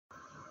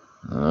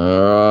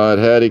Alright,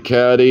 howdy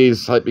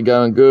cowdies, hope you're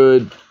going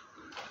good.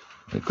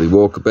 Weekly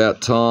walkabout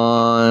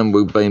time.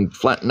 We've been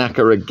flat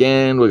knacker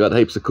again. We've got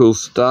heaps of cool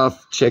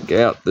stuff. Check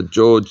out the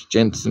George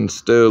Jensen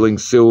sterling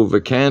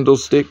silver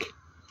candlestick.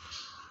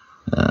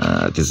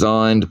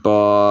 Designed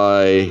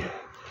by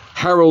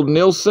Harold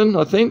Nielsen,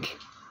 I think.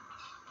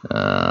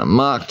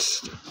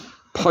 Marked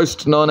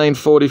post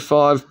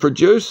 1945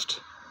 produced.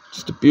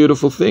 Just a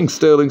beautiful thing.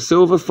 Sterling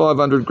silver,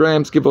 500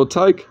 grams, give or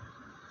take.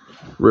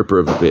 Ripper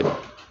of a bit.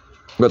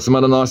 Got some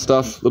other nice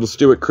stuff. Little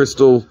Stuart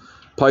Crystal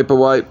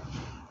paperweight.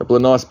 A couple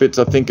of nice bits,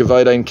 I think, of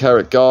 18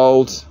 karat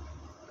gold.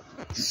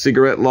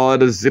 Cigarette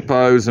lighters,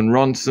 Zippos and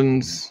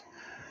Ronsons.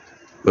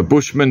 The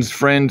Bushman's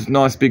Friend,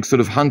 nice big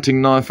sort of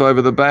hunting knife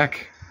over the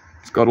back.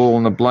 It's got all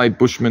on the blade.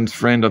 Bushman's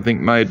Friend, I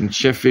think, made in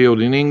Sheffield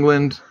in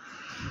England.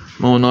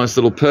 More nice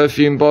little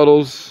perfume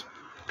bottles.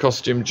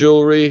 Costume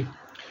jewellery.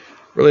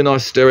 Really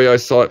nice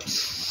stereoscope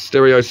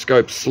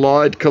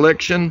slide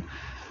collection.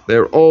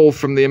 They're all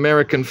from the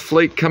American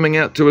fleet coming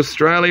out to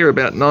Australia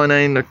about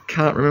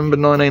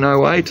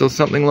 1908 or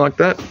something like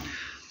that.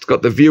 It's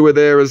got the viewer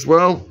there as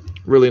well.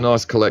 Really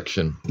nice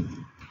collection.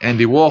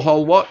 Andy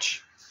Warhol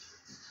watch.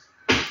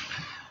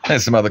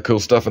 There's some other cool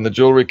stuff in the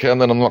jewellery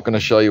cabinet. I'm not going to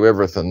show you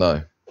everything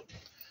though.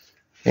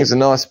 Here's a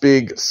nice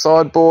big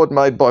sideboard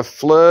made by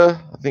Fleur.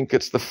 I think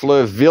it's the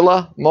Fleur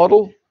Villa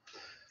model,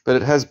 but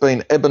it has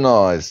been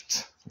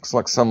ebonised. Looks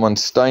like someone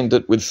stained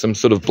it with some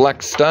sort of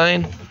black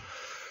stain.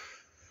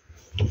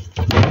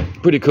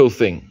 Pretty cool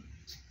thing.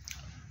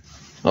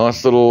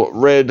 Nice little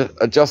red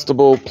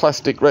adjustable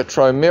plastic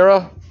retro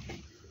mirror.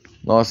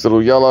 Nice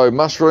little yellow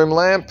mushroom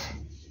lamp.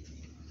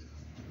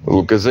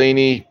 Little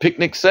Gazzini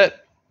picnic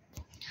set.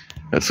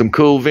 Got some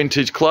cool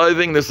vintage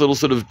clothing. This little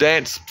sort of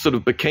dance, sort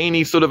of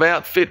bikini sort of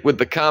outfit with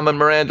the Carmen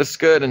Miranda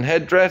skirt and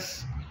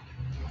headdress.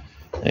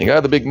 There you go,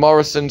 the big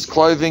Morrison's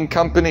Clothing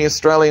Company,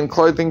 Australian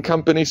Clothing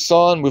Company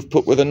sign. We've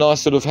put with a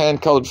nice sort of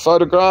hand-coloured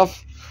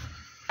photograph.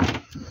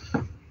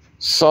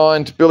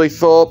 Signed Billy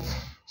Thorpe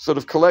sort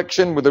of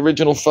collection with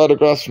original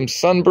photographs from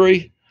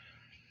Sunbury.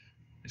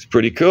 It's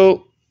pretty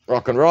cool.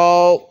 Rock and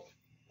roll.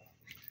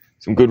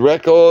 Some good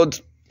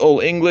records. All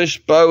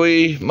English.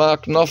 Bowie,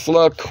 Mark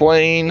Knopfler,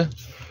 Queen,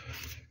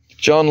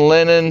 John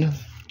Lennon,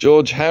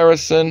 George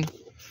Harrison,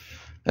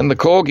 and the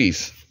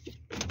Corgis.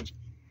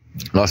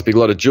 Nice big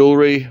lot of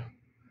jewellery.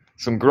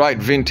 Some great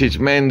vintage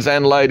men's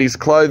and ladies'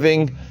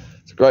 clothing.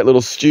 It's a great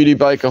little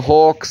Studebaker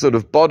Hawk sort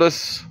of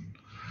bodice.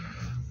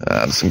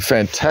 Some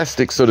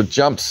fantastic sort of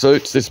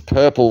jumpsuits. This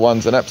purple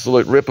one's an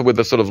absolute ripper with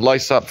the sort of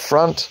lace-up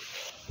front.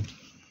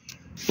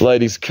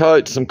 Ladies'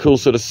 coat, some cool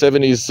sort of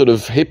 70s sort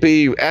of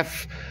hippie,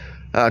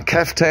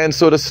 caftan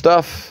sort of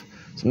stuff.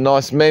 Some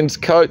nice men's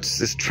coats.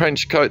 This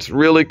trench coat's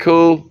really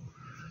cool.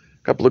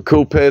 A couple of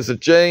cool pairs of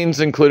jeans,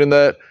 including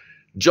the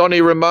Johnny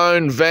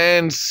Ramone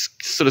Vans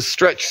sort of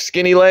stretch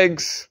skinny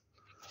legs.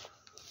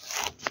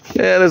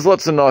 Yeah, there's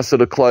lots of nice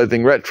sort of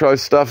clothing, retro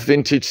stuff,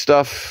 vintage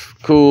stuff,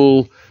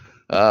 cool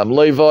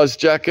Levi's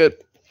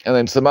jacket, and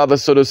then some other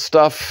sort of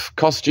stuff,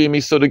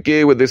 costumey sort of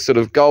gear with this sort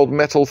of gold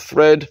metal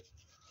thread.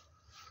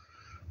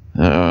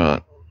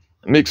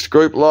 Mixed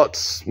group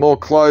lots, more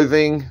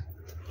clothing,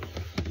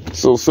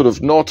 sort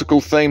of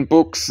nautical themed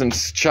books and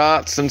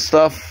charts and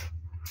stuff.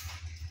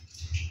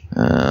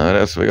 What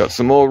else we got?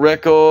 Some more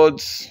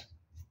records.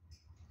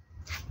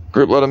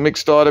 Group lot of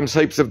mixed items,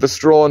 heaps of the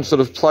straw and sort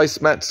of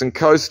placemats and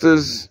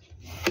coasters.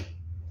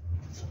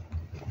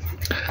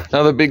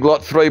 Another big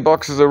lot, 3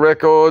 boxes of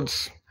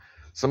records.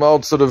 Some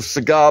old sort of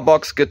cigar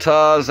box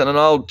guitars and an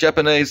old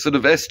Japanese sort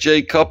of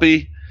SG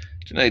copy,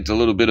 which needs a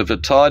little bit of a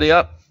tidy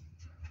up.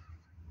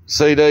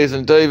 CDs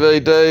and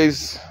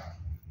DVDs.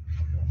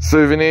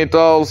 Souvenir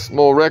dolls,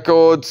 more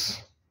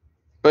records.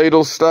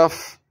 Beatles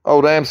stuff.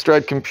 Old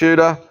Amstrad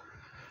computer.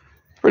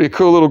 Pretty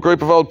cool little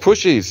group of old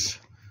pushies.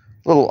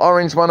 Little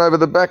orange one over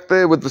the back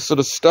there with the sort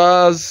of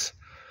stars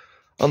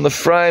on the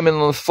frame and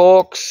on the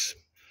forks.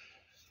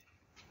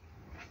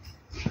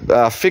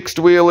 Fixed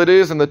wheel it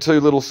is, and the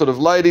 2 little sort of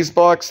ladies'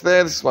 bikes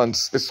there. This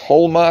one's this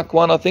Hallmark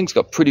one, I think. It's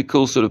got pretty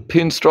cool sort of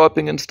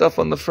pinstriping and stuff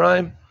on the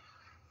frame.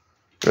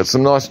 Got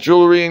some nice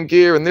jewellery and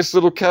gear in this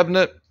little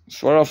cabinet.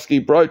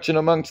 Swarovski brooch in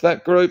amongst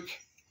that group.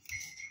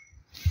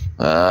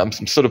 Some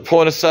sort of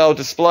point-of-sale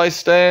display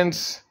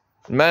stands.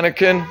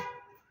 Mannequin.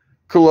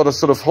 Cool lot of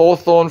sort of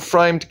Hawthorne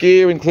framed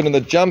gear, including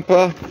the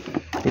jumper,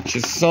 which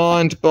is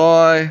signed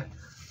by,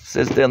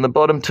 says down the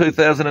bottom,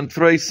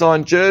 2003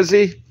 signed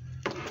jersey.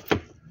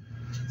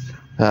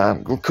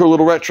 Cool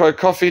little retro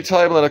coffee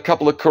table and a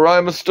couple of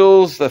Caroma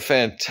stools. The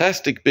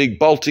fantastic big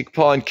Baltic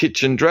Pine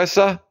kitchen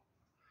dresser.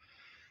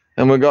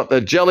 And we've got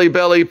the Jelly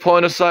Belly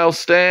point-of-sale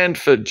stand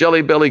for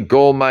Jelly Belly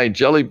gourmet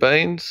jelly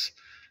beans.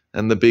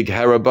 And the big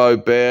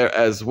Haribo bear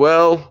as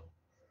well.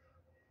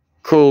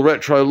 Cool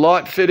retro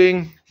light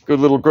fitting. Good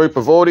little group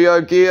of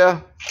audio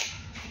gear.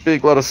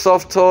 Big lot of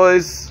soft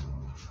toys.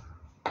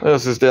 What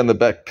else is down the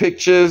back?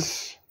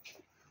 Pictures.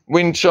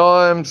 Wind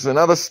chimes and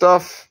other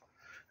stuff.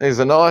 These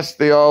are nice.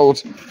 The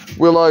old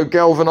Willow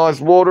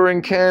galvanised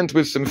watering cans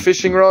with some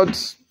fishing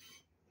rods.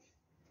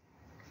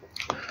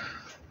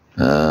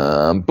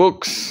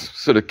 Books,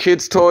 sort of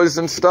kids' toys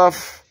and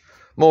stuff.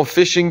 More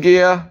fishing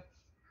gear.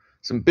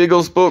 Some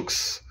Biggles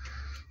books.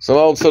 Some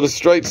old sort of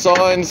street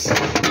signs,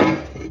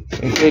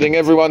 including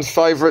everyone's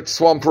favourite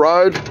Swamp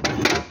Road.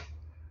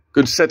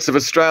 Good sets of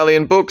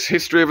Australian books,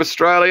 History of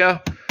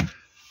Australia.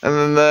 And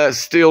then the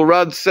Steel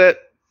Rudd set.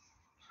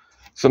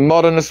 Some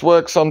modernist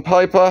works on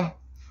paper.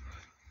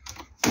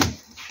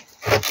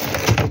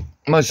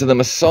 Most of them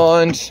are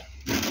signed.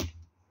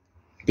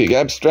 Big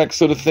abstract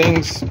sort of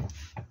things.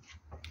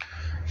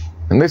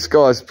 And this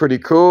guy's pretty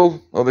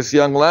cool, or this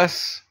young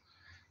lass.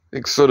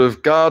 Big sort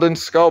of garden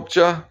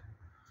sculpture.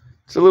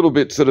 It's a little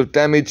bit sort of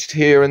damaged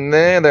here and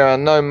there. There are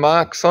no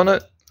marks on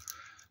it.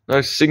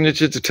 No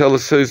signature to tell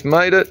us who's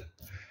made it.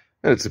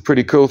 But it's a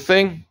pretty cool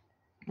thing.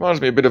 Reminds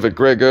me a bit of a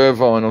Greg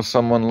Irvine or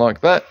someone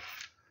like that.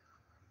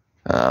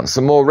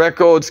 Some more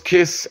records.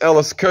 Kiss,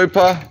 Alice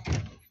Cooper.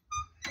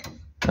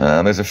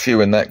 There's a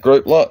few in that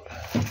group lot.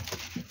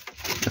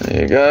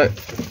 There you go.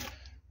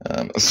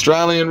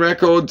 Australian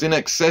records in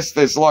excess.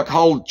 There's like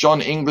whole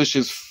John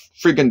English's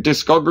friggin'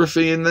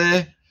 discography in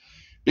there.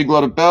 Big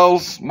lot of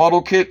bells,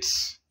 model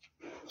kits.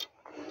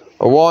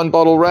 A wine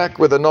bottle rack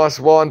with a nice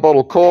wine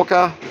bottle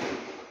corker.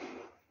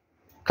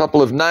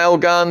 Couple of nail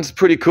guns.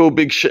 Pretty cool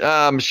big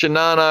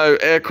Shinano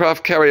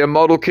aircraft carrier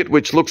model kit,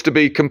 which looks to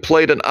be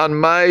complete and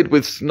unmade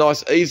with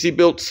nice easy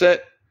built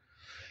set.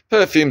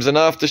 Perfumes and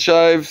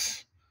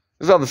aftershaves.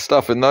 There's other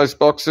stuff in those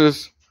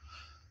boxes.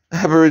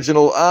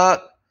 Aboriginal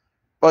art.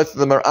 Both of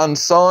them are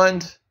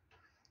unsigned.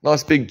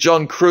 Nice big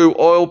John Crew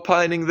oil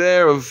painting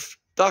there of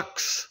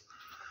ducks.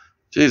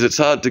 Geez, it's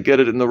hard to get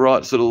it in the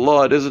right sort of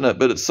light, isn't it?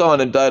 But it's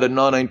signed and dated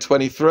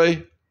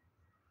 1923.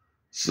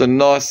 It's a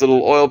nice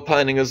little oil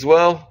painting as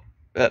well.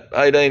 About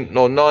 18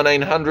 or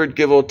 1900,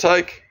 give or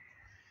take.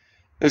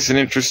 It's an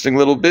interesting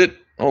little bit.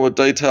 All the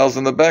details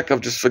in the back.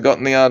 I've just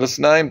forgotten the artist's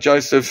name.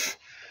 Joseph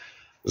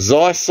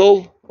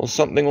Zeisel or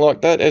something like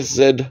that.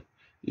 Szuycel.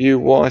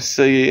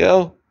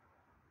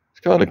 It's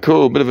kind of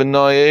cool. Bit of a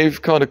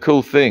naive, kind of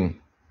cool thing.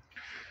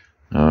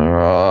 All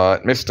right,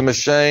 Mr.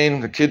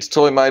 Machine, the kid's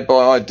toy made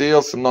by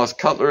Ideal. Some nice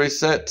cutlery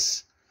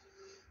sets.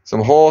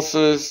 Some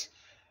horses.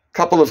 A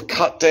couple of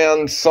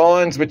cut-down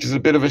signs, which is a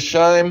bit of a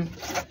shame.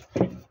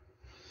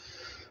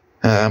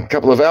 A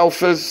couple of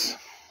alphas.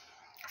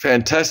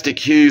 Fantastic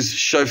Hughes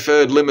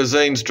chauffeured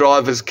limousines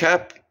driver's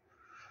cap.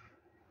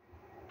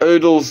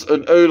 Oodles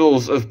and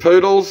oodles of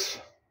poodles.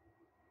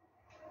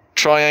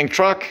 Triang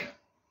truck.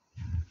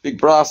 Big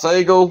brass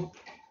eagle.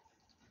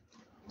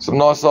 Some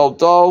nice old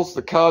dolls.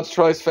 The cards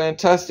tray's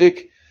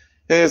fantastic.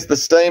 Here's the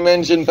steam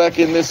engine back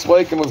in this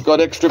week, and we've got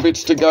extra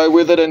bits to go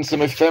with it and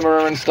some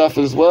ephemera and stuff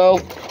as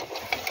well.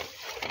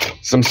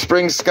 Some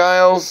spring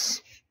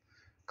scales.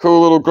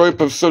 Cool little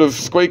group of sort of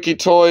squeaky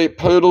toy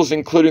poodles,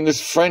 including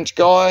this French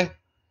guy.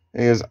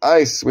 Here's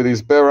Ace with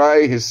his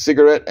beret, his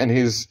cigarette, and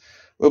his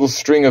little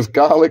string of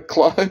garlic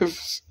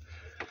cloves.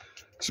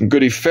 Some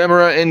good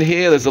ephemera in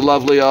here. There's a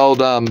lovely old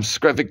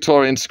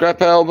Victorian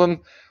scrap album.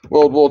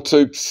 World War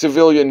II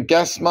civilian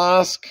gas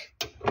mask.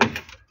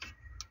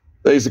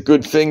 These are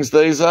good things,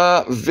 these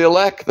are.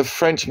 Villac, the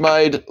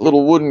French-made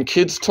little wooden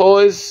kids'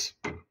 toys.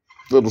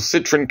 Little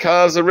Citroen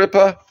Casa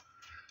ripper.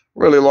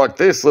 Really like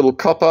this little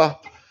copper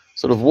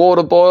sort of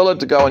water boiler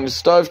to go on your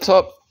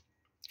stovetop.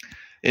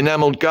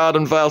 Enamelled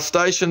Garden Vale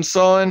station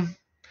sign.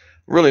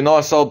 Really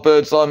nice old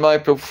bird's eye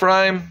maple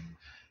frame.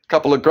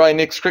 Couple of grey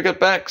Nicks cricket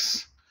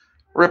backs.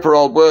 Ripper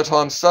old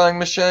Wertheim sewing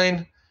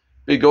machine.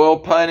 Big oil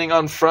painting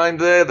unframed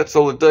there. That's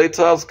all the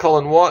details.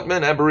 Colin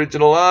Whiteman,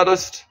 Aboriginal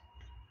artist.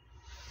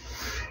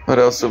 What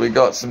else have we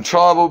got? Some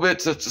tribal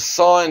bits. It's a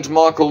signed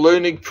Michael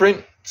Leunig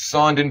print.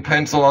 Signed in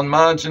pencil on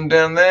margin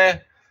down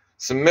there.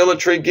 Some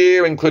military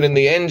gear, including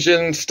the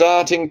engine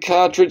starting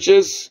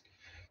cartridges,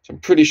 which I'm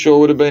pretty sure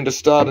would have been to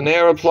start an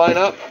aeroplane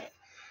up.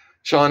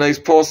 Chinese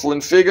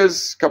porcelain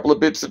figures. A couple of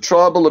bits of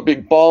tribal. The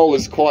big bowl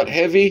is quite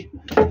heavy.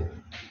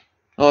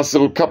 Nice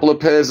little couple of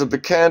pairs of the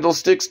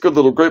candlesticks. Good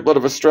little group lot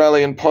of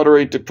Australian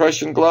pottery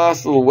depression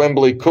glass. Little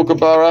Wembley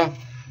kookaburra.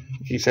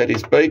 He's had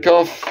his beak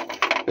off,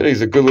 but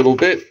he's a good little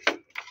bit.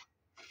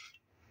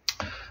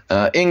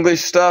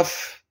 English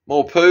stuff.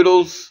 More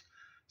poodles.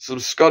 Some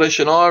Scottish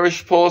and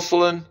Irish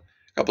porcelain.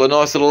 A couple of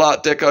nice little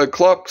Art Deco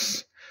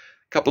clocks.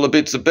 A couple of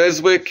bits of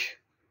Beswick.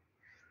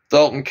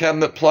 Dalton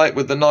cabinet plate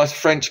with the nice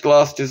French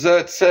glass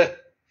dessert set.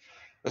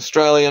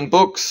 Australian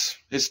books.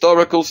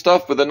 Historical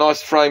stuff with a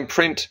nice frame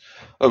print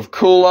of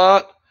Cool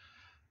Art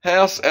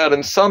House out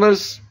in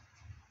Summers.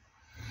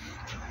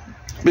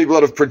 Big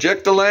lot of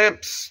projector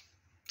lamps,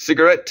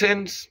 cigarette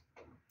tins.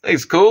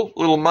 These cool.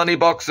 Little money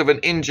box of an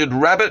injured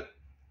rabbit.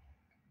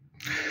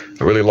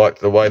 I really like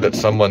the way that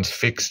someone's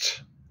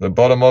fixed the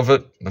bottom of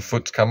it. The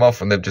foot's come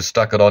off and they've just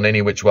stuck it on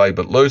any which way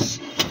but loose.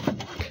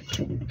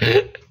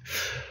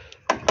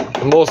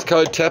 A Morse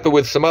code tapper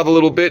with some other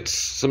little bits.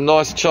 Some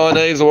nice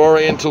Chinese or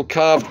Oriental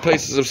carved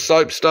pieces of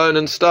soapstone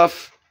and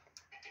stuff.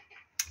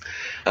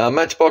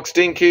 Matchbox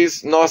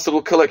dinkies, nice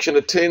little collection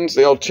of tins.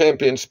 The old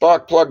Champion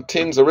spark plug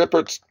tins, a ripper.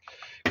 It's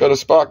got a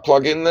spark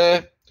plug in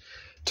there.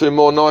 Two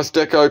more nice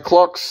deco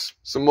clocks.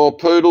 Some more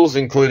poodles,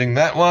 including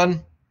that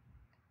one.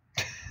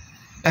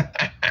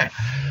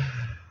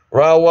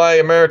 Railway,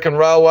 American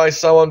Railway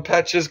sew-on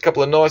patches, a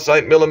couple of nice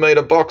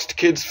 8mm boxed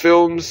kids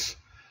films,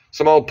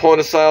 some old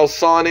point-of-sale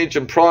signage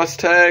and price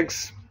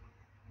tags,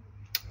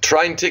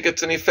 train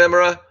tickets and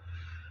ephemera,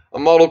 a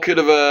model kit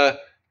of a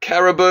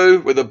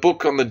caribou with a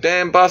book on the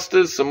dam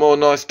busters, some more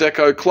nice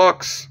deco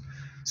clocks,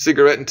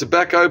 cigarette and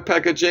tobacco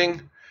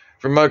packaging,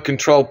 remote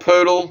control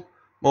poodle,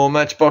 more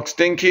Matchbox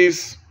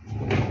dinkies,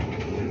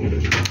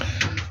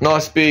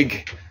 nice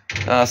big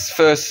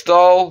first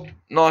stole,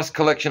 nice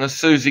collection of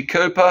Susie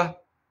Cooper,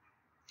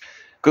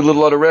 good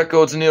little lot of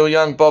records, Neil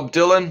Young, Bob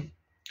Dylan,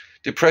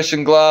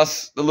 depression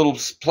glass, the little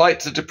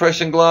plates of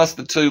depression glass,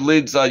 the two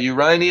lids are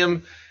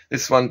uranium.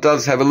 This one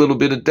does have a little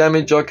bit of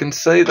damage I can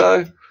see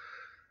though.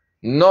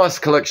 Nice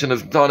collection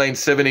of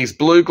 1970s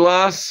blue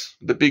glass,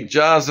 the big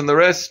jars and the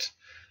rest.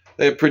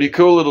 They're pretty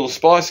cool, little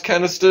spice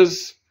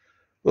canisters.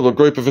 Little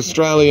group of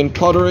Australian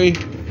pottery.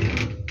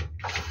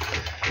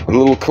 A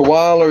little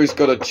koala who's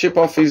got a chip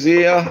off his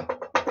ear.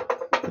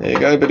 There you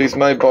go, but he's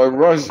made by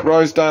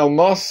Rosedale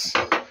Moss.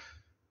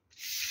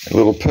 A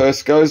little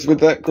purse goes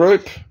with that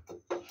group.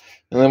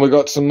 And then we've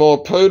got some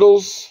more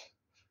poodles.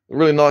 A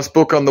really nice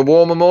book on the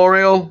War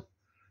Memorial.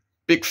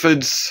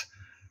 Bickford's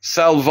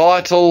Sal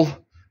Vital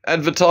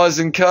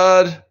advertising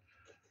card.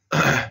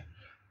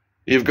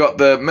 You've got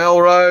the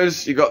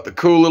Melrose, you've got the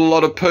cool little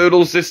lot of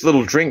poodles. This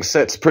little drink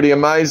set's pretty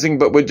amazing,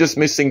 but we're just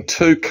missing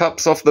 2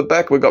 cups off the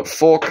back. We've got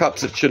 4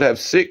 cups, it should have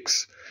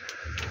 6.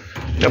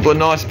 A couple of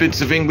nice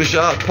bits of English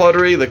art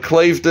pottery, the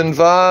Clevedon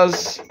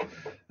vase,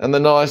 and the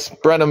nice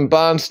Branham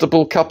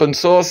Barnstaple cup and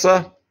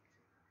saucer.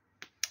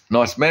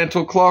 Nice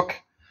mantle clock.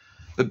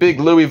 The big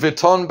Louis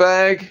Vuitton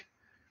bag.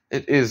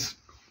 It is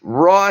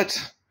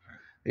right.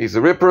 He's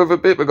a ripper of a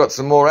bit. We've got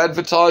some more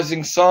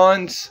advertising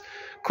signs.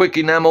 Quick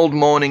enamelled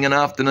morning and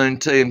afternoon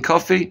tea and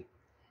coffee.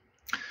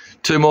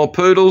 2 more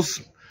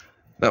poodles.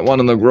 That one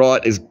on the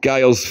right is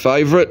Gail's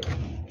favourite.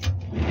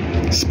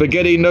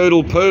 Spaghetti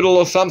noodle poodle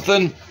or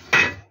something.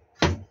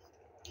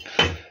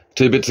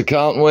 2 bits of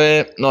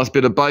Carltonware. Nice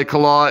bit of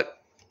Bakelite.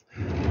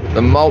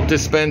 The malt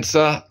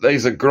dispenser.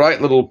 These are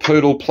great little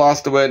poodle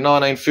plasterware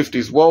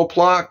 1950s wall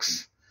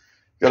plaques.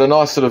 Got a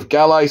nice sort of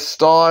Gallet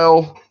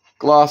style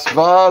glass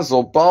vase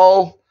or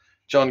bowl.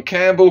 John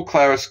Campbell,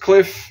 Clarice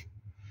Cliff.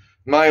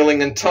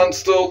 Mailing and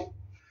Tunstall.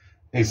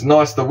 He's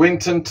nice, the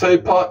Winton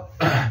teapot.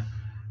 And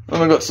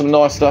we've got some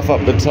nice stuff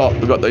up the top.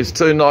 We've got these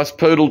 2 nice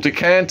poodle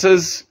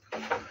decanters.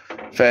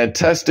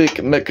 Fantastic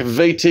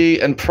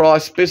McVitie and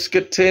Price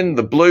biscuit tin.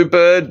 The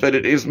Bluebird, but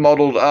it is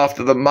modelled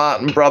after the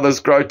Martin Brothers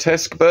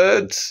grotesque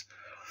birds.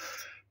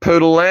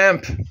 Poodle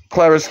lamp,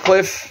 Clarice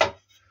Cliff.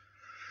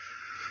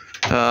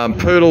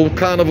 Poodle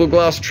carnival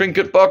glass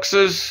trinket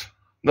boxes.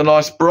 The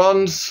nice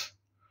bronze.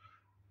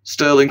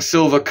 Sterling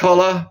silver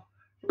collar.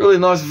 Really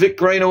nice Vic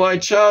Greenaway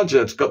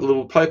charger. It's got the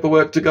little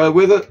paperwork to go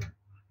with it.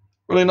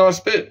 Really nice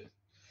bit.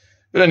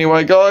 But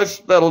anyway, guys,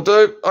 that'll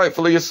do.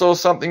 Hopefully you saw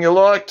something you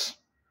liked.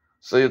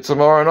 See you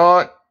tomorrow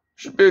night.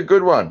 Should be a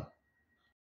good one.